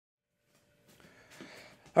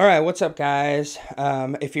All right, what's up, guys?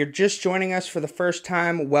 If you're just joining us for the first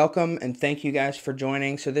time, welcome and thank you guys for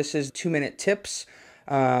joining. So this is 2-minute tips,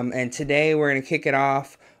 and today we're going to kick it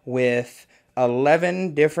off with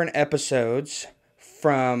 11 different episodes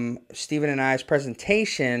from Stephen and I's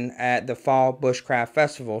presentation at the Fall Bushcraft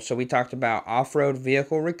Festival. So we talked about off-road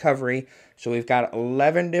vehicle recovery. So we've got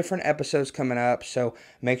 11 different episodes coming up. So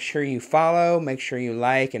make sure you follow, make sure you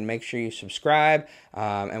like, and make sure you subscribe.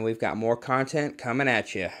 And we've got more content coming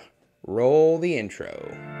at you. Roll the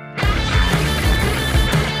intro.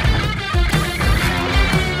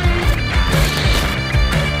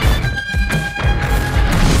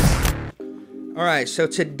 All right, so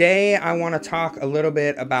today I want to talk a little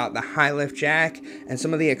bit about the HiLift jack and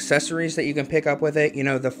some of the accessories that you can pick up with it. You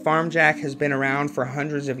know, the farm jack has been around for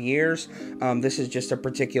hundreds of years. This is just a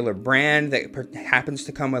particular brand that happens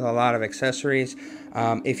to come with a lot of accessories.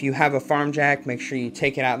 If you have a farm jack, make sure you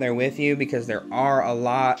take it out there with you because there are a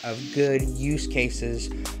lot of good use cases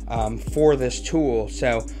for this tool.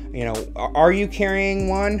 So, you know, are you carrying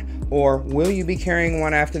one or will you be carrying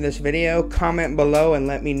one after this video? Comment below and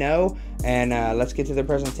let me know. And let's get to the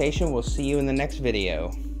presentation. We'll see you in the next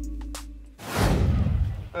video.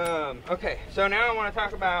 Okay, so now I want to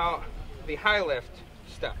talk about the HiLift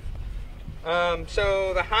stuff.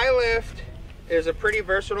 So the HiLift is a pretty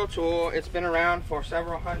versatile tool. It's been around for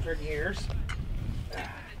several hundred years.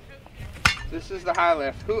 This is the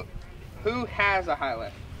HiLift. Who has a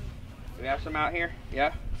HiLift? Do we have some out here?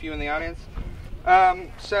 Yeah, a few in the audience.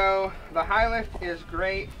 So the HiLift is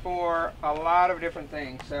great for a lot of different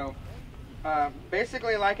things. So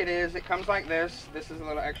basically, like it comes like this. This is a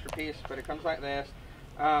little extra piece, but it comes like this.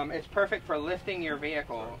 It's perfect for lifting your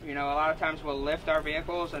vehicle. You know, a lot of times we'll lift our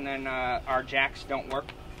vehicles and then our jacks don't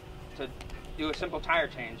work to do a simple tire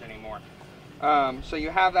change anymore. So you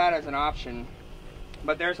have that as an option,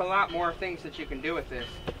 but there's a lot more things that you can do with this.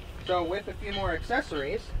 So with a few more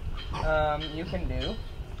accessories, you can do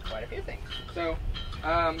quite a few things. So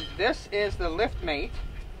this is the lift mate.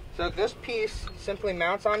 So this piece simply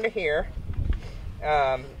mounts onto here.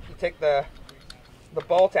 You take the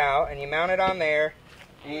bolt out and you mount it on there,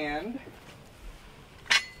 and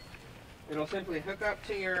it'll simply hook up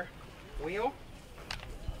to your wheel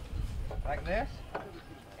like this,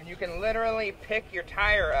 and you can literally pick your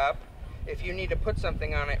tire up if you need to put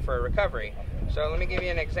something on it for a recovery. So let me give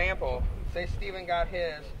you an example. Say Steven got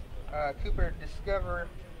his Cooper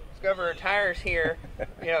Discoverer tires here,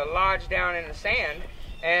 you know, lodged down in the sand,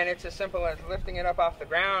 and it's as simple as lifting it up off the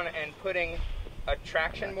ground and putting a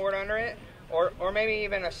traction board under it, or maybe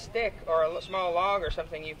even a stick or a small log or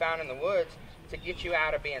something you found in the woods to get you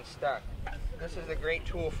out of being stuck. This is a great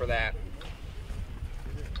tool for that.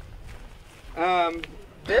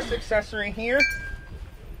 This accessory here,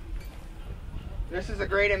 this is a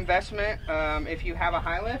great investment if you have a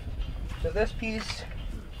HiLift. So this piece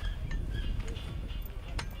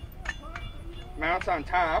mounts on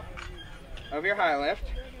top of your HiLift.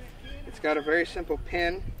 It's got a very simple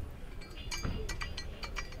pin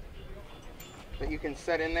that you can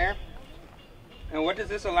set in there. And what does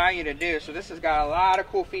this allow you to do? So this has got a lot of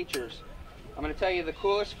cool features. I'm going to tell you the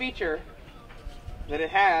coolest feature that it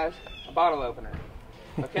has: a bottle opener.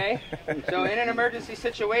 Okay? So in an emergency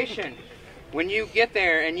situation, when you get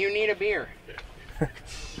there and you need a beer,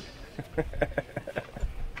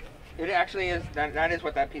 it actually is, that is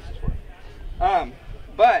what that piece is for.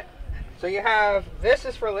 But so you have, this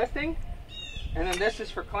is for lifting, and then this is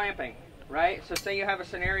for clamping, right? So say you have a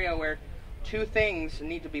scenario where two things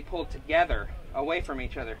need to be pulled together away from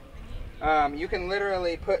each other. You can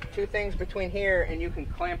literally put two things between here and you can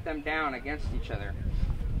clamp them down against each other.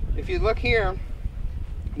 If you look here,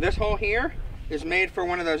 this hole here is made for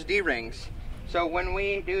one of those D-rings. So when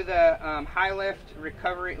we do the HiLift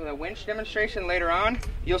recovery, the winch demonstration later on,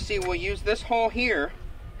 you'll see we'll use this hole here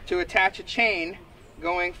to attach a chain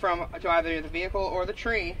going from to either the vehicle or the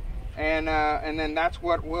tree, and then that's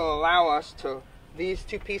what will allow us to, these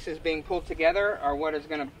two pieces being pulled together are what is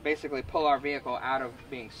going to basically pull our vehicle out of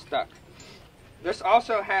being stuck. This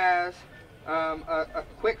also has a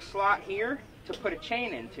quick slot here to put a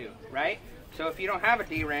chain into, right? So if you don't have a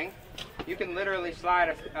D-ring, you can literally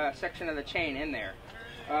slide a section of the chain in there.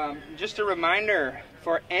 Just a reminder,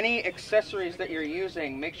 for any accessories that you're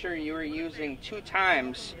using, make sure you are using 2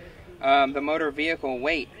 times the motor vehicle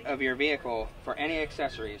weight of your vehicle for any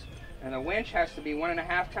accessories. And the winch has to be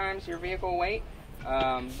 1.5 times your vehicle weight,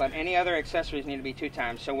 but any other accessories need to be 2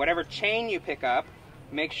 times. So whatever chain you pick up,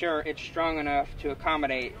 make sure it's strong enough to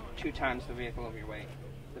accommodate 2 times the vehicle of your weight,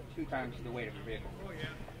 2 times the weight of your vehicle.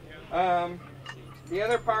 The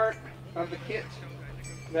other part of the kit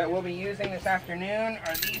that we'll be using this afternoon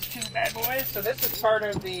are these two bad boys. So this is part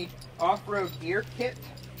of the off-road gear kit.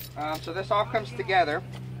 So this all comes together.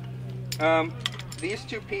 These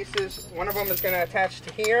two pieces, one of them is going to attach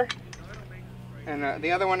to here, and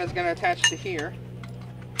the other one is going to attach to here.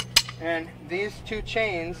 And these two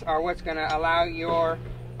chains are what's going to allow your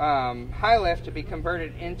HiLift to be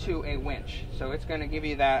converted into a winch. So it's going to give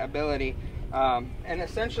you that ability. And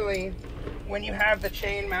essentially, when you have the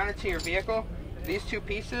chain mounted to your vehicle, these two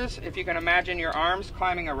pieces, if you can imagine your arms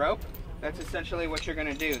climbing a rope, that's essentially what you're going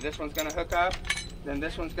to do. This one's going to hook up, then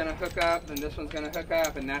this one's going to hook up, then this one's going to hook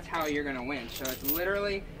up, and that's how you're going to winch. So it's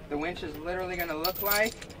literally, the winch is literally going to look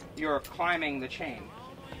like you're climbing the chain.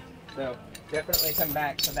 So definitely come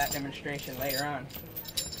back to that demonstration later on.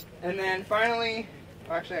 And then finally,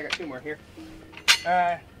 actually I got two more here.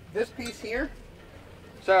 This piece here.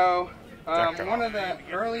 So one of the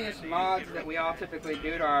earliest mods that we all typically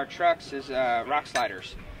do to our trucks is rock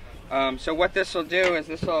sliders. So what this will do is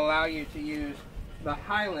this will allow you to use the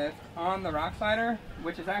HiLift on the rock slider,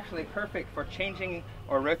 which is actually perfect for changing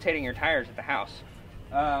or rotating your tires at the house.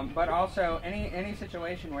 But also any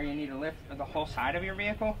situation where you need to lift the whole side of your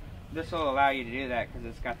vehicle, this will allow you to do that because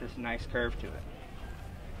it's got this nice curve to it.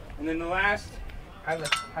 And then the last,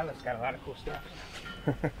 HiLift's got a lot of cool stuff.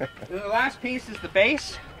 The last piece is the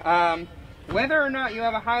base. Whether or not you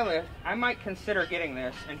have a HiLift, I might consider getting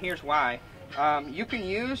this, and here's why. You can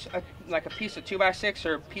use like a piece of 2x6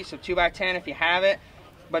 or a piece of 2x10 if you have it,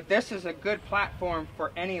 but this is a good platform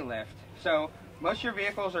for any lift. So most of your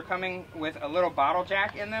vehicles are coming with a little bottle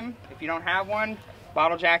jack in them. If you don't have one,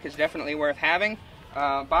 bottle jack is definitely worth having.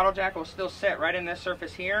 Bottle jack will still sit right in this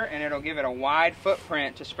surface here, and it'll give it a wide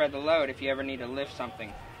footprint to spread the load if you ever need to lift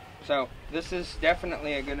something. So this is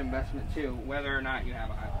definitely a good investment too, whether or not you have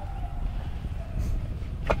a HiLift.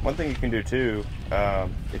 One thing you can do too,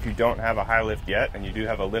 if you don't have a HiLift yet and you do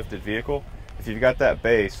have a lifted vehicle, if you've got that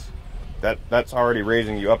base, that's already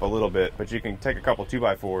raising you up a little bit, but you can take a couple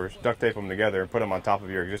 2x4s, duct tape them together, and put them on top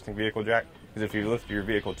of your existing vehicle jack. Because if you lift your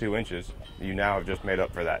vehicle 2 inches, you now have just made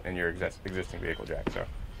up for that in your existing vehicle jack. So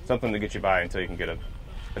something to get you by until you can get a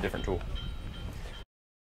different tool.